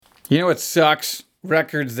You know what sucks?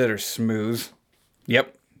 Records that are smooth.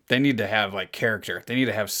 Yep. They need to have like character. They need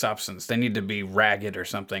to have substance. They need to be ragged or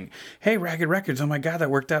something. Hey, Ragged Records. Oh my God,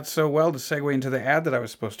 that worked out so well to segue into the ad that I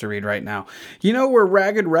was supposed to read right now. You know where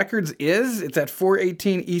Ragged Records is? It's at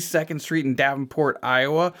 418 East 2nd Street in Davenport,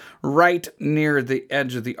 Iowa, right near the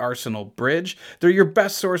edge of the Arsenal Bridge. They're your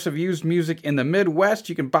best source of used music in the Midwest.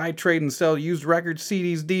 You can buy, trade, and sell used records,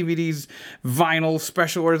 CDs, DVDs, vinyl,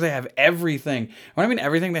 special orders. They have everything. When I mean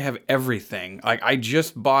everything, they have everything. Like, I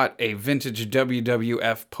just bought a vintage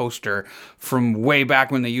WWF poster from way back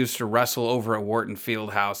when they used to wrestle over at Wharton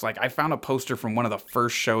Fieldhouse. Like, I found a poster from one of the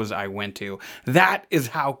first shows I went to. That is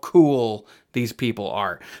how cool these people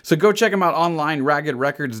are. So go check them out online,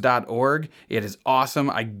 raggedrecords.org. It is awesome.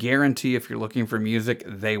 I guarantee if you're looking for music,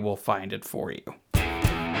 they will find it for you.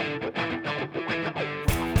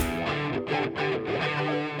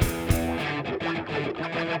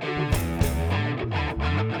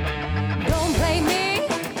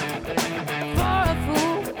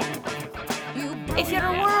 If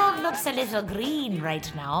your world looks a little green right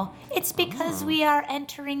now, it's because we are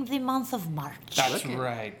entering the month of March. That's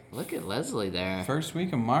right. Look at Leslie there. First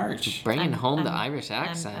week of March. Bringing home the Irish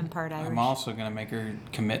accent. I'm part Irish. I'm also going to make her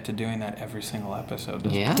commit to doing that every single episode.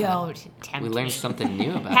 Yeah. Don't tempt We me. learned something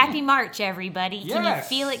new about Happy March, everybody. Can you Yes.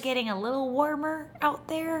 feel it getting a little warmer out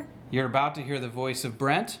there? You're about to hear the voice of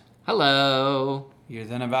Brent. Hello. You're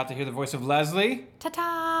then about to hear the voice of Leslie.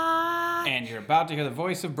 Ta-ta! And you're about to hear the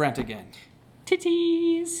voice of Brent again.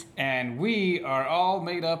 Titties. And we are all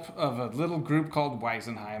made up of a little group called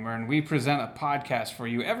Weisenheimer, and we present a podcast for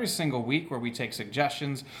you every single week where we take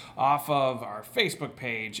suggestions off of our Facebook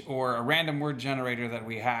page or a random word generator that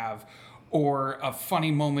we have, or a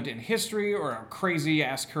funny moment in history or a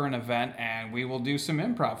crazy-ass current event, and we will do some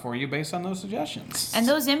improv for you based on those suggestions. And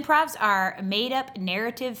those improvs are made-up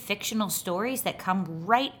narrative fictional stories that come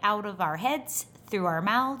right out of our heads, through our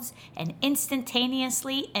mouths, and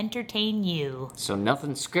instantaneously entertain you. So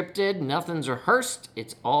nothing's scripted, nothing's rehearsed.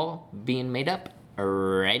 It's all being made up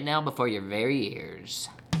right now before your very ears.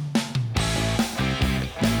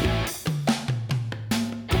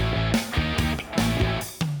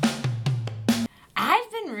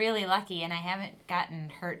 I've been really lucky, and I haven't gotten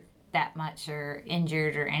hurt that much or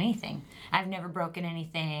injured or anything. I've never broken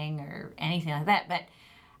anything or anything like that, but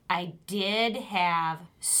I did have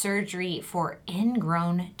surgery for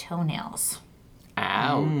ingrown toenails.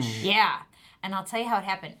 Ouch. Yeah. And I'll tell you how it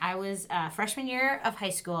happened. I was freshman year of high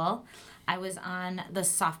school. I was on the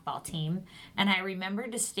softball team. And I remember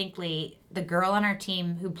distinctly the girl on our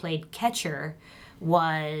team who played catcher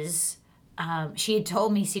was, she had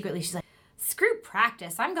told me secretly, she's like, screw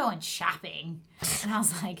practice, I'm going shopping. And I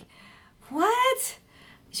was like, what?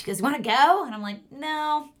 She goes, you want to go? And I'm like,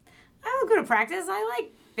 no, I'll go to practice. I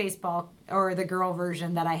like baseball, or the girl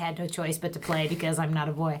version that I had no choice but to play because I'm not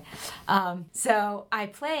a boy. So I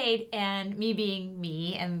played, and me being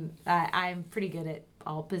me, and I'm pretty good at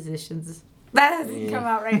all positions. That doesn't come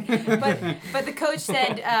out right. But the coach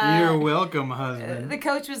said... You're welcome, husband. The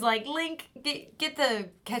coach was like, Link, get the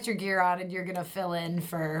catcher gear on, and you're going to fill in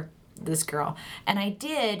for this girl. And I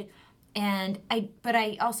did, but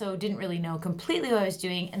I also didn't really know completely what I was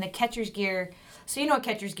doing, and the catcher's gear... So you know what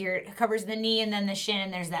catcher's gear, it covers the knee and then the shin,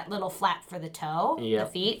 and there's that little flap for the toe, the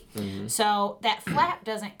feet. Mm-hmm. So that flap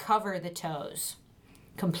doesn't cover the toes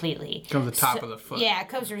completely. Comes the top of the foot. Yeah, it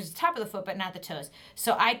covers the top of the foot, but not the toes.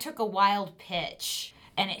 So I took a wild pitch,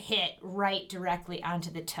 and it hit right directly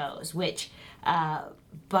onto the toes, which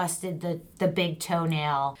busted the big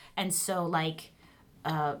toenail. And so, like,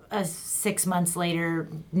 6 months later,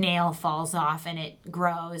 nail falls off and it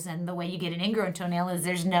grows, and the way you get an ingrown toenail is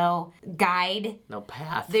there's no guide, no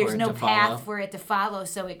path. There's no path for it to follow,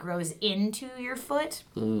 so it grows into your foot.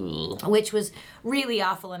 Ooh. Which was really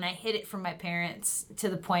awful, and I hid it from my parents to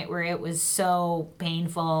the point where it was so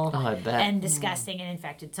painful and disgusting and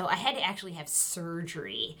infected. So I had to actually have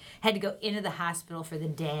surgery. Had to go into the hospital for the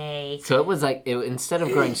day. So it was like, instead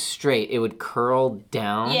of growing straight, it would curl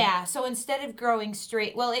down? Yeah, so instead of growing straight,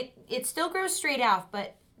 well, it still grows straight off,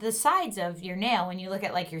 but the sides of your nail, when you look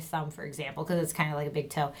at like your thumb, for example, because it's kind of like a big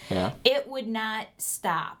toe, it would not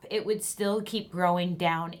stop. It would still keep growing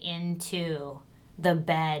down into the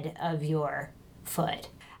bed of your foot.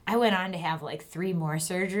 I went on to have like 3 more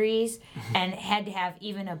surgeries and had to have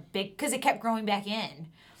even a big, because it kept growing back in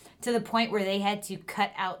to the point where they had to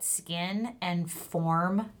cut out skin and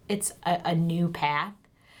form a new path.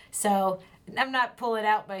 So I'm not pulling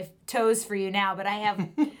out my toes for you now, but I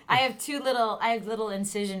have little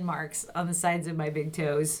incision marks on the sides of my big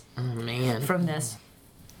toes. Oh, man. From this.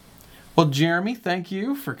 Well, Jeremy, thank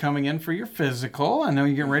you for coming in for your physical. I know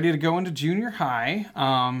you're getting ready to go into junior high.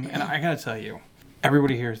 And I got to tell you,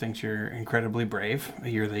 everybody here thinks you're incredibly brave.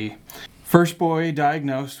 You're the first boy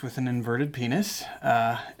diagnosed with an inverted penis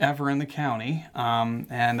ever in the county.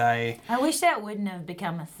 And I wish that wouldn't have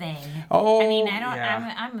become a thing. Oh, I mean, I don't.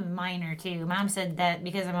 yeah. I'm a minor too. Mom said that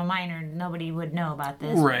because I'm a minor, nobody would know about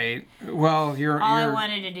this. Right. Well, All I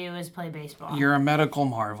wanted to do was play baseball. You're a medical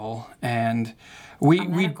marvel, and we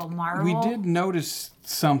marvel? did notice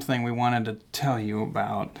something we wanted to tell you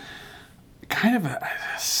about. Kind of a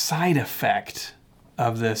side effect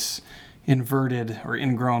of this inverted or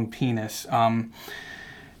ingrown penis.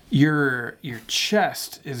 Your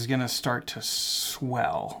chest is gonna start to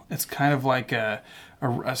swell. It's kind of like a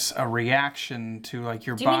reaction to like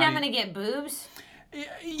your Do you body. mean I'm gonna get boobs?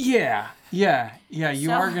 Yeah.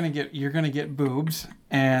 You're gonna get boobs,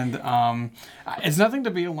 and it's nothing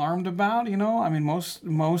to be alarmed about. I mean, most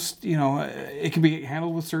it can be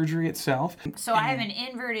handled with surgery itself. So I have an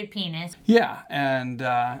inverted penis. Yeah, and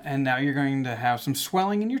now you're going to have some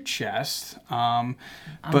swelling in your chest. I'm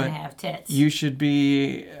but gonna have tits. you should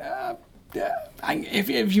be.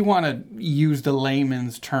 If you want to use the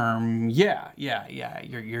layman's term,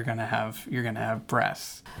 you're gonna have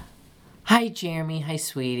breasts. Hi, Jeremy. Hi,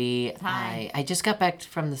 sweetie. Hi. I just got back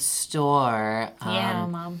from the store. Yeah,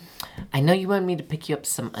 Mom. I know you wanted me to pick you up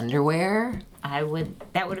some underwear. That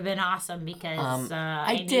would have been awesome because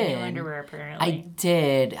I need did. new underwear apparently. I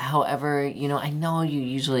did. However, I know you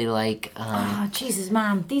usually like. Oh, Jesus,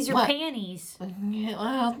 Mom. These are What? panties. Yeah,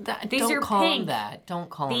 well, These don't are call them pink. that. Don't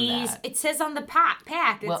call them These, that. it says on the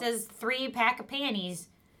pack. Well- It says 3-pack of panties.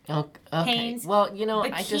 Okay. Hanes, Well,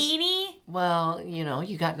 Bikini.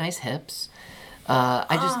 you got nice hips.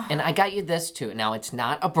 And I got you this too. Now it's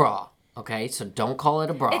not a bra. Okay, so don't call it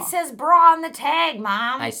a bra. It says bra on the tag,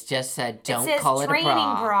 Mom. I just said don't says call it a training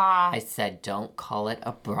bra. I said don't call it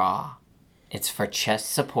a bra. It's for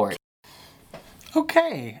chest support.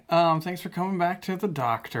 Okay, thanks for coming back to the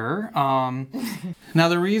doctor. Now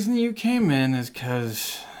the reason you came in is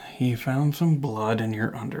because you found some blood in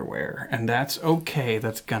your underwear, and that's okay.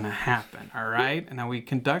 That's gonna happen, all right? And now we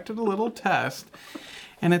conducted a little test,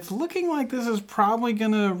 and it's looking like this is probably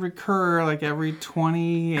gonna recur like every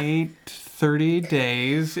 28, 30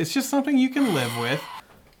 days. It's just something you can live with.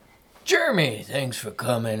 Jeremy, thanks for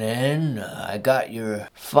coming in. I got your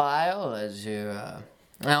file as your.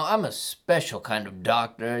 Now, I'm a special kind of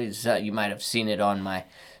doctor. You might have seen it on my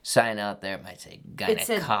sign out there. It might say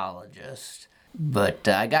gynecologist. But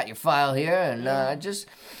I got your file here, and just,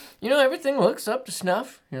 everything looks up to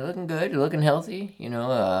snuff. You're looking good. You're looking healthy.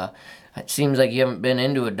 It seems like you haven't been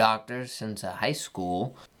into a doctor since high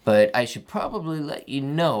school. But I should probably let you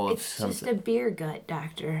know of It's something. just a beer gut,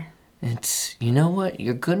 Doctor. It's, you know what?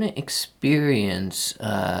 You're gonna experience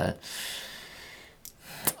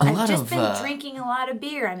I've just been drinking a lot of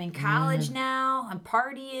beer. I'm in college now. I'm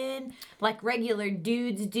partying like regular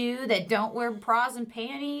dudes do that don't wear bras and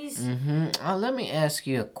panties. Let me ask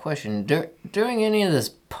you a question. During any of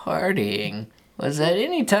this partying, was at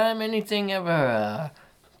any time anything ever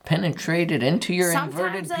penetrated into your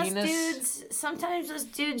inverted penis? Sometimes us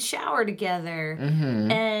dudes shower together.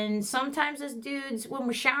 And sometimes us dudes, when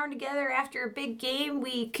we're showering together after a big game,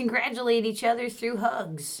 we congratulate each other through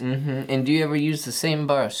hugs. And do you ever use the same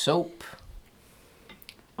bar of soap?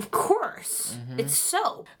 Of course. It's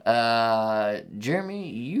soap. Jeremy,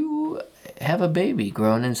 you have a baby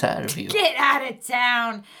growing inside of you. Get out of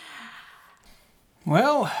town.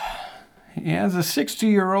 Well, as a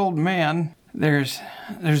 60-year-old man, there's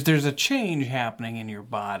a change happening in your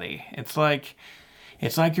body. It's like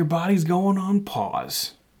your body's going on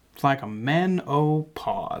pause. It's like a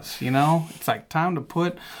menopause, It's like time to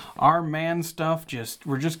put our man stuff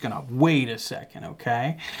we're just gonna wait a second,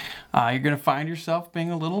 okay? You're gonna find yourself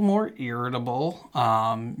being a little more irritable.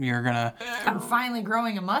 I'm finally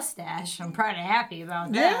growing a mustache. I'm pretty happy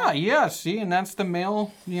about that. Yeah, see, and that's the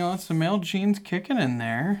male, it's the male genes kicking in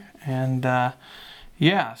there. And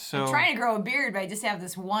yeah, so I'm trying to grow a beard, but I just have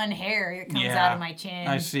this one hair that comes out of my chin.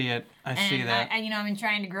 I see it. I see that. I've been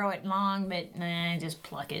trying to grow it long, but I just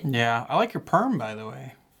pluck it. Yeah, I like your perm, by the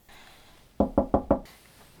way.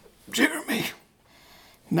 Jeremy,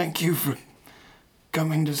 thank you for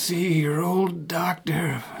coming to see your old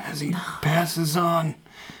doctor as he passes on.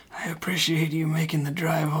 I appreciate you making the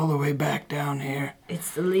drive all the way back down here. It's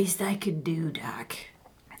the least I could do, Doc.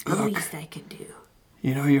 The Look. least I could do.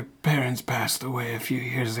 Your parents passed away a few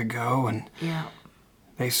years ago, and Yeah.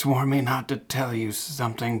 they swore me not to tell you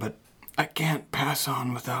something, but I can't pass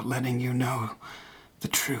on without letting you know the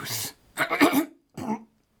truth.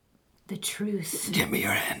 The truth. Give me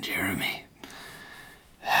your hand, Jeremy.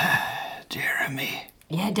 Jeremy,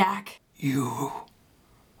 Yeah, Doc. you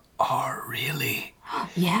are really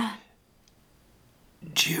Yeah.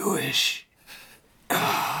 Jewish.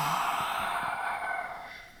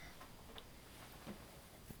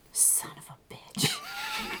 Son of a bitch.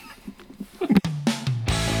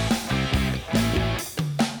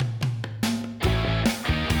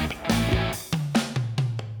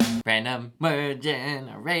 Random word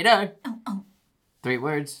generator. 3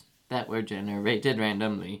 words that were generated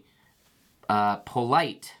randomly.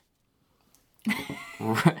 Polite.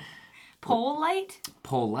 Pole light?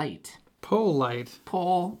 Polite. Polite.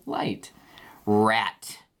 Polite.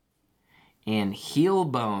 Rat. And heel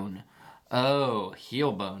bone. Oh,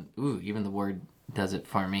 heel bone. Ooh, even the word does it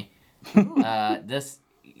for me. Okay,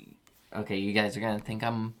 you guys are gonna think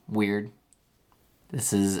I'm weird.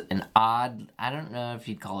 This is an odd, I don't know if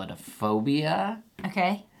you'd call it a phobia.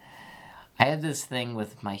 Okay. I have this thing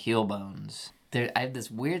with my heel bones. I have this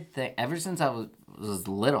weird thing. Ever since I was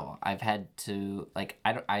little, I've had to, like,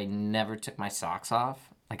 I never took my socks off.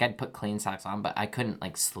 Like, I'd put clean socks on, but I couldn't,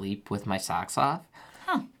 like, sleep with my socks off.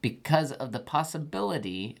 Huh. Because of the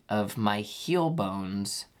possibility of my heel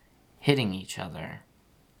bones hitting each other.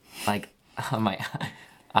 Like, on my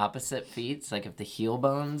opposite feet. Like, if the heel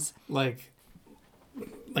bones... Like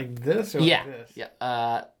this or Yeah. like this?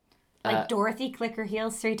 Yeah. Like Dorothy click her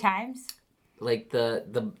heels 3 times? Like the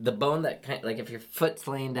bone that kind, like if your foot's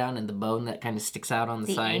laying down and the bone that kind of sticks out on the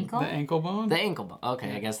The side. ankle? The ankle bone? The ankle bone.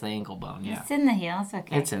 Okay, I guess the ankle bone. Yeah, It's in the heels,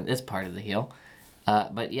 okay. it's part of the heel.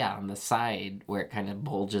 But yeah, on the side where it kind of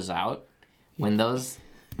bulges out, when those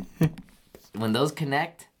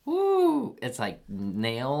connect, woo! It's like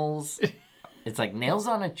nails. It's like nails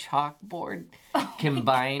on a chalkboard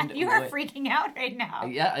combined. You are with, freaking out right now.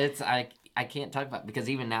 Yeah, it's I can't talk about it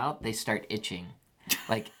because even now they start itching.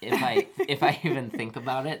 Like if I even think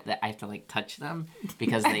about it, that I have to like touch them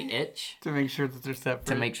because they itch To make sure that they're separate.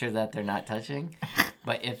 to make sure that they're not touching.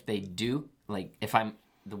 But if they do, like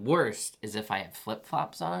the worst is if I have flip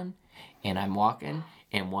flops on and I'm walking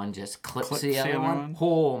and one just clips the other one.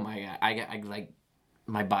 Oh my god! I like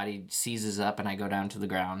my body seizes up and I go down to the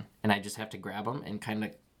ground and I just have to grab them and kind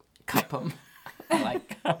of cup them.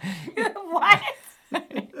 Like What?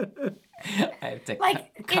 I have to Like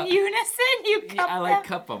in unison, you cup I like them?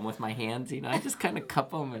 cup them with my hands, I just kind of cup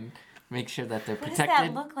them and make sure that they're What does protected.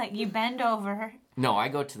 that look like? You bend over. No, I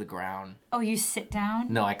go to the ground. Oh, you sit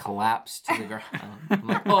down? No, I collapse to the ground. I'm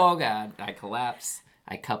like, oh god, I collapse.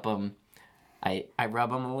 I cup them. I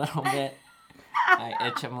rub them a little bit. I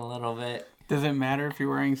itch them a little bit. Does it matter if you're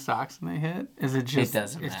wearing socks and they hit? Is it just? It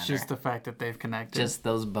doesn't It's matter. just the fact that they've connected. Just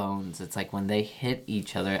those bones. It's like when they hit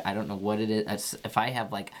each other, I don't know what it is. If I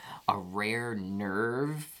have like a rare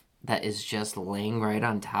nerve that is just laying right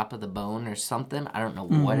on top of the bone or something, I don't know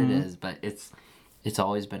what it is, but it's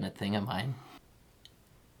always been a thing of mine.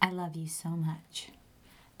 I love you so much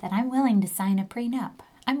that I'm willing to sign a prenup.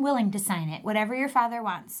 I'm willing to sign it. Whatever your father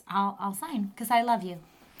wants, I'll sign because I love you.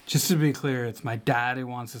 Just to be clear, it's my dad who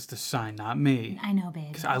wants us to sign, not me. I know, baby.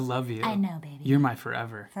 Because I love you. I know, baby. You're my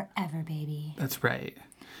forever. Forever, baby. That's right.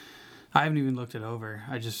 I haven't even looked it over.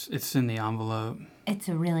 It's in the envelope. It's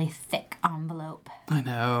a really thick envelope. I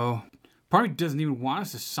know. Part of me doesn't even want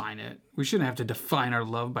us to sign it. We shouldn't have to define our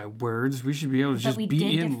love by words. We should be able to just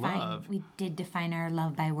be in love. We did define our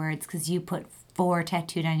love by words because you put 4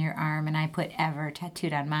 tattooed on your arm and I put ever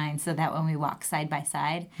tattooed on mine so that when we walk side by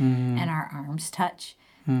side and our arms touch,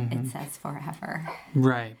 it says forever.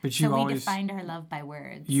 Right, but you So we always defined our love by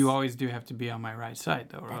words. you always do have to be on my right side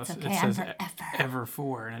though, or That's else okay, it I'm says forever. ever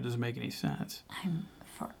for, and it doesn't make any sense. I'm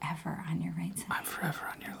forever on your right side. I'm forever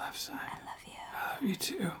on your left side. I love you. I love you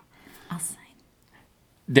too. I'll sign.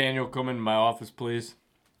 Daniel, come into my office, please.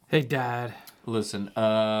 Hey, Dad. Listen,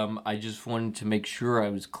 I just wanted to make sure I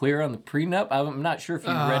was clear on the prenup. I'm not sure if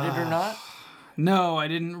you read it or not. No, I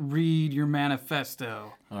didn't read your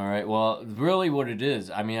manifesto. All right. Well, really, what it is.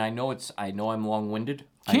 I mean, I know I'm long-winded.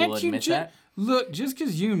 I will Can't you admit that. look? Just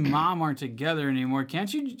because you and Mom aren't together anymore, can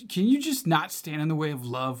you just not stand in the way of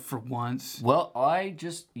love for once? Well,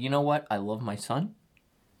 you know what? I love my son,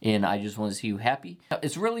 and I just want to see you happy.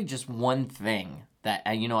 It's really just one thing that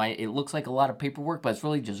it looks like a lot of paperwork, but it's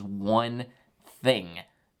really just one thing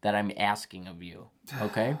that I'm asking of you.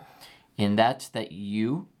 Okay, and that's that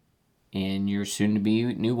you and your soon-to-be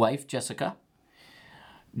new wife, Jessica,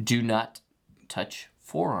 do not touch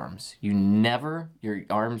forearms. Your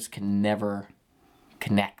arms can never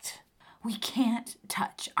connect. We can't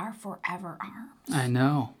touch our forever arms. I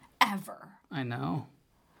know. Ever. I know.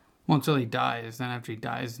 Well, until he dies. Then after he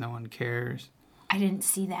dies, no one cares. I didn't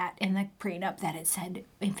see that in the prenup that it said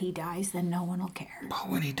if he dies, then no one will care. But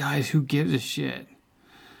when he dies, who gives a shit?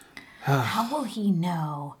 How will he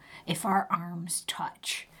know if our arms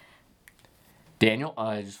touch? Daniel,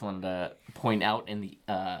 I just wanted to point out in the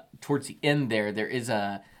towards the end there is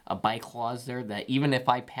a by clause there that even if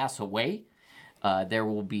I pass away, there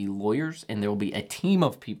will be lawyers and there will be a team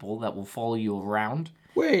of people that will follow you around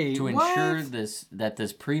Wait, to ensure that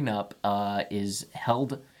this prenup is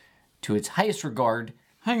held to its highest regard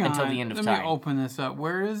until the end of Let time. me open this up.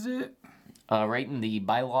 Where is it? Right in the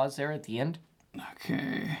bylaws there at the end.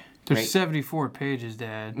 Okay. There's Right. 74 pages,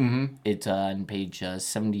 Dad. Mm-hmm. It's on page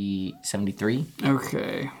 73.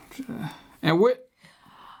 Okay. And what?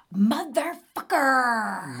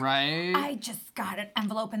 Motherfucker! Right? I just got an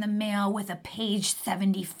envelope in the mail with a page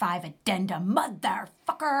 75 addendum.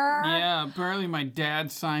 Motherfucker! Yeah, apparently my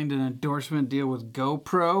dad signed an endorsement deal with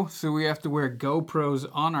GoPro, so we have to wear GoPros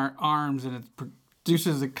on our arms, and it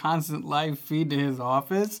produces a constant live feed to his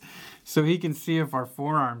office so he can see if our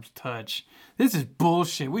forearms touch. This is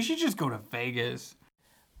bullshit. We should just go to Vegas.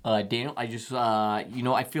 Daniel, I just,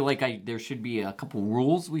 I feel like there should be a couple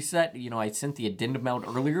rules we set. I sent the addendum out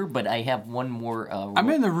earlier, but I have one more. I'm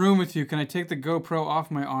in the room with you. Can I take the GoPro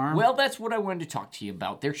off my arm? Well, that's what I wanted to talk to you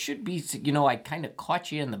about. There should be, I kind of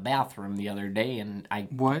caught you in the bathroom the other day, and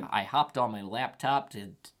I hopped on my laptop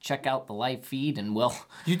to check out the live feed, and well,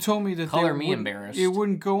 you told me that color me embarrassed. It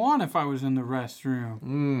wouldn't go on if I was in the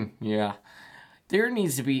restroom. Yeah. There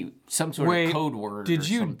needs to be some sort of code word. Did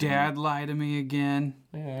you something. dad lie to me again?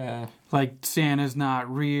 Yeah. Like Santa's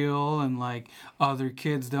not real, and like other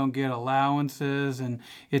kids don't get allowances, and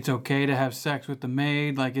it's okay to have sex with the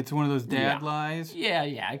maid. Like it's one of those dad lies. Yeah.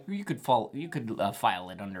 You could file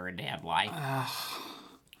it under a dad lie.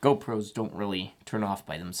 GoPros don't really turn off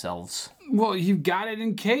by themselves. Well, you've got it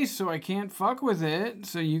in case, so I can't fuck with it,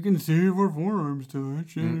 so you can see if our forearms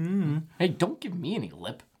touch. Hey, don't give me any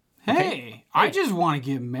lip. Hey, I just want to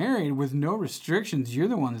get married with no restrictions. You're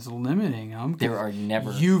the one that's limiting them. There are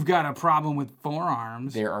never. You've got a problem with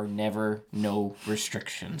forearms. There are never no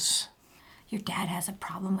restrictions. Your dad has a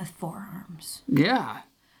problem with forearms. Yeah.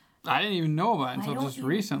 I didn't even know about it until just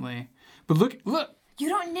recently. But look. You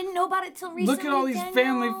didn't know about it till recently, Look at all these Daniel?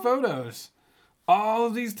 family photos. All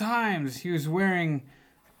of these times he was wearing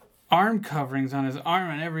arm coverings on his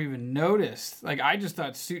arm. I never even noticed. Like, I just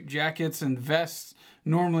thought suit jackets and vests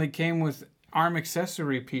normally came with arm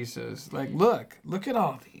accessory pieces. Like, look at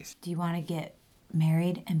all these. Do you want to get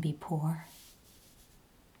married and be poor?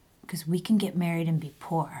 Because we can get married and be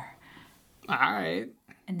poor. All right.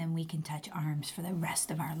 And then we can touch arms for the rest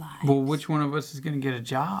of our lives. Well, which one of us is going to get a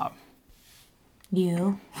job?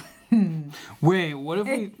 You. Wait, what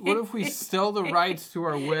if we sell the rights to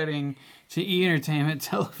our wedding to E! Entertainment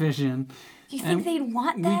Television? You think they'd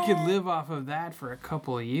want that? We could live off of that for a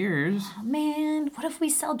couple of years. Oh, man, what if we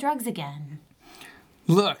sell drugs again?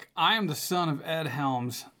 Look, I am the son of Ed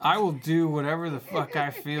Helms. I will do whatever the fuck I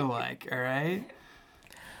feel like, all right?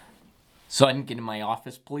 Son, get in my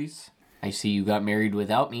office, please. I see you got married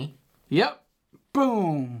without me. Yep.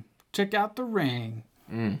 Boom. Check out the ring.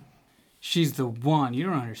 She's the one. You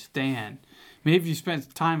don't understand. Maybe if you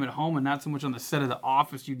spent time at home and not so much on the set of The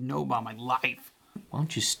Office, you'd know about my life. Why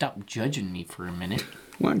don't you stop judging me for a minute?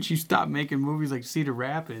 Why don't you stop making movies like Cedar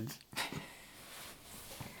Rapids?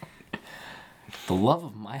 The love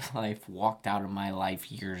of my life walked out of my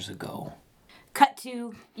life years ago. Cut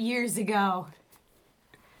to years ago.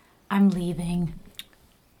 I'm leaving.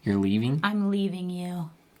 You're leaving? I'm leaving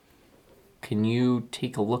you. Can you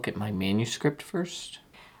take a look at my manuscript first?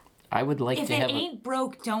 I would like If to it have ain't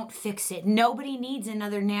broke, don't fix it. Nobody needs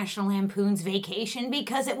another National Lampoon's Vacation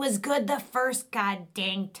because it was good the first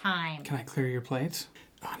goddamn time. Can I clear your plates?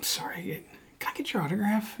 Oh, I'm sorry. Can I get your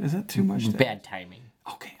autograph? Is that too much? Bad timing.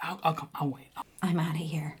 Okay, I'll come. I'll wait. I'm out of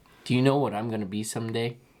here. Do you know what I'm going to be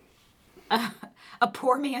someday? A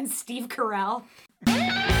poor man's Steve Carell.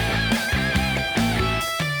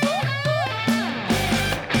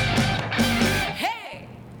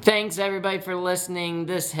 Thanks, everybody, for listening.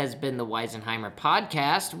 This has been the Weisenheimer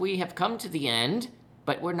Podcast. We have come to the end,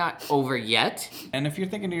 but we're not over yet. And if you're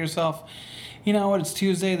thinking to yourself, you know what, it's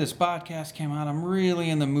Tuesday, this podcast came out, I'm really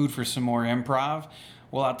in the mood for some more improv.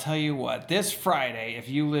 Well, I'll tell you what, this Friday, if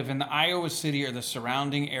you live in Iowa City or the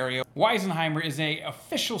surrounding area, Weisenheimer is an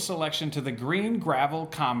official selection to the Green Gravel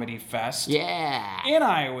Comedy Fest. Yeah. In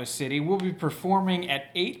Iowa City, we'll be performing at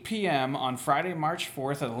 8 p.m. on Friday, March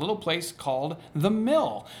 4th at a little place called The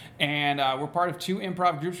Mill. And we're part of 2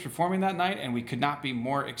 improv groups performing that night, and we could not be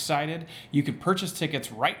more excited. You can purchase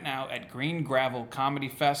tickets right now at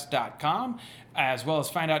greengravelcomedyfest.com, as well as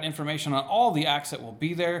find out information on all the acts that will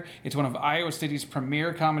be there. It's one of Iowa City's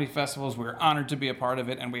premier comedy festivals. We're honored to be a part of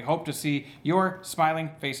it, and we hope to see your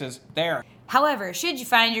smiling faces there. However, should you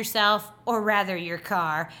find yourself, or rather your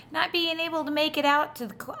car, not being able to make it out to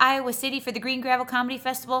Iowa City for the Green Gravel Comedy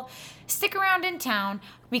Festival, stick around in town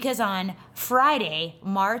because on Friday,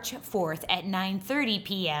 March 4th at 9:30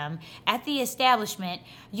 p.m. at the establishment,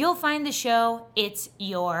 you'll find the show It's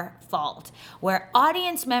Your Fault, where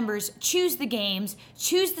audience members choose the games,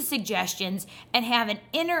 choose the suggestions, and have an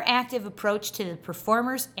interactive approach to the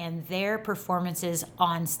performers and their performances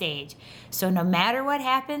on stage. So no matter what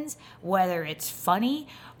happens, whether it's funny,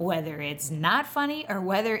 whether it's not funny, or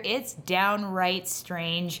whether it's downright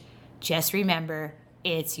strange, just remember,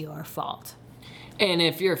 it's your fault. And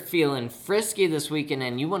if you're feeling frisky this weekend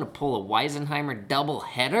and you want to pull a Weisenheimer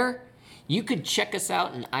doubleheader, you could check us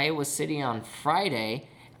out in Iowa City on Friday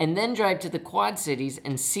and then drive to the Quad Cities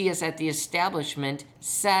and see us at the establishment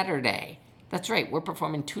Saturday. That's right, we're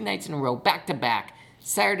performing 2 nights in a row, back to back.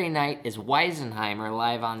 Saturday night is Weisenheimer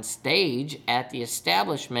live on stage at the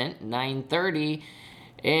establishment, 9:30.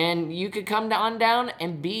 And you could come on down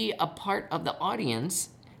and be a part of the audience,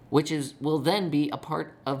 which will then be a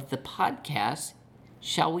part of the podcast.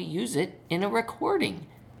 Shall we use it in a recording?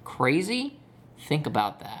 Crazy? Think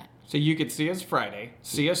about that. So you could see us Friday,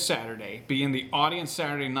 see us Saturday, be in the audience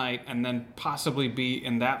Saturday night, and then possibly be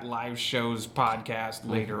in that live show's podcast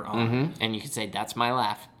later on. Mm-hmm. And you could say, that's my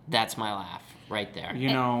laugh. That's my laugh. Right there.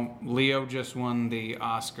 You know, Leo just won the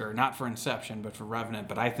Oscar, not for Inception, but for Revenant,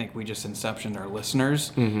 but I think we just Inceptioned our listeners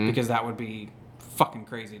because that would be fucking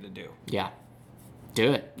crazy to do. Yeah.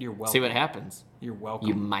 Do it. You're welcome. See what happens. You're welcome.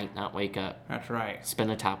 You might not wake up. That's right. Spin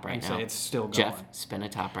a top right now. It's still going. Jeff, spin a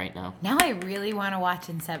top right now. Now I really want to watch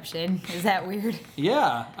Inception. Is that weird?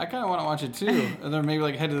 Yeah, I kind of want to watch it too. And then maybe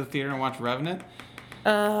like head to the theater and watch Revenant.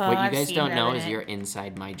 What you I've guys seen don't know is Revenant. you're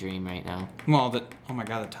inside my dream right now. Well, oh my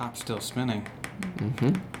god, the top's still spinning.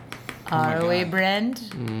 Are we, God. Brent?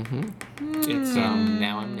 It's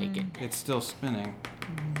Now I'm naked. it's still spinning.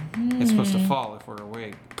 It's supposed to fall if we're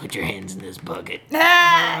awake. Put your hands in this bucket.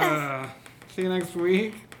 See you next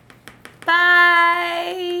week.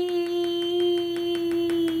 Bye.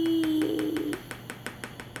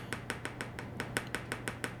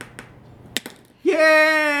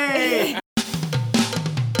 Yay!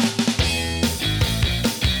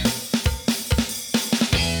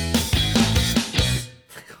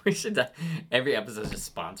 We should. Every episode is just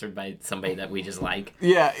sponsored by somebody that we just like.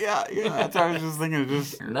 Yeah. That's what I was just thinking.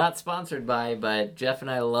 Just Not sponsored by, but Jeff and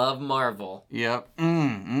I love Marvel. yep.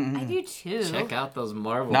 I do too. Check out those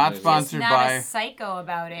Marvel Not movies. sponsored. Not by- a psycho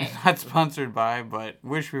about it. Not sponsored by, but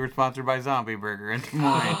wish we were sponsored by Zombie Burger in Des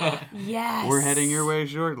Moines. Yes. We're heading your way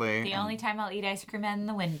shortly. The only time I'll eat ice cream in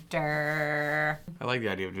the winter. I like the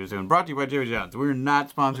idea of just doing brought to you by Jimmy John's. We're not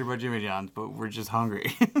sponsored by Jimmy John's, but we're just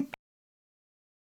hungry.